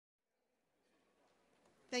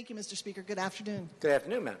Thank you, Mr. Speaker. Good afternoon. Good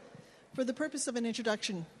afternoon, ma'am. For the purpose of an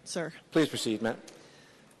introduction, sir. Please proceed, ma'am.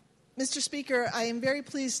 Mr. Speaker, I am very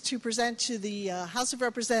pleased to present to the House of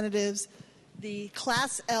Representatives the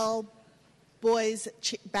Class L boys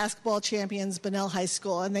basketball champions, Bunnell High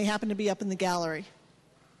School, and they happen to be up in the gallery.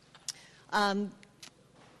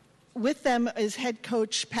 With them is head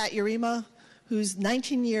coach Pat Urema, who's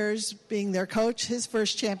 19 years being their coach, his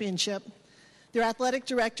first championship. Their athletic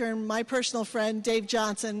director and my personal friend, Dave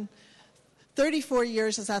Johnson, 34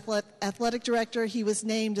 years as athletic director. He was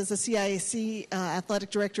named as the CIAC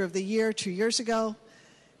Athletic Director of the Year 2 years ago.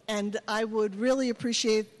 And I would really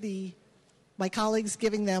appreciate my colleagues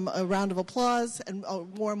giving them a round of applause and a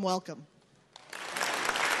warm welcome.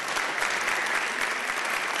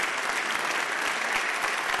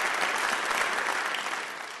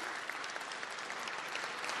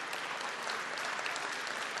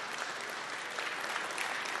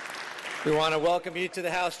 We want to welcome you to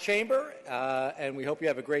the House Chamber, and we hope you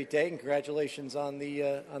have a great day. And congratulations on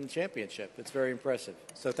the championship. It's very impressive.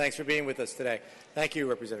 So thanks for being with us today. Thank you,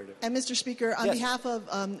 Representative. And Mr. Speaker, on Yes. behalf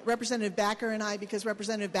of Representative Backer and I, because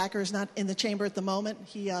Representative Backer is not in the chamber at the moment,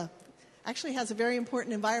 he actually has a very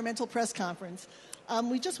important environmental press conference.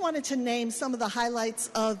 We just wanted to name some of the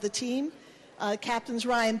highlights of the team. Captains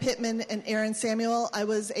Ryan Pittman and Aaron Samuel. I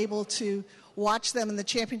was able to watch them in the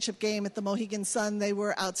championship game at the Mohegan Sun. They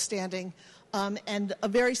were outstanding. And a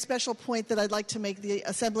very special point that I'd like to make the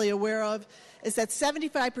Assembly aware of is that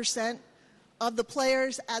 75% of the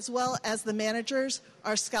players as well as the managers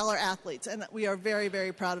are scholar athletes. And we are very,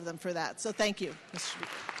 very proud of them for that. So thank you, Mr.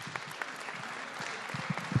 Speaker.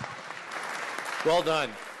 Well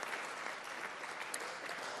done.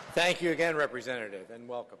 Thank you again, Representative, and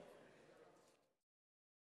welcome.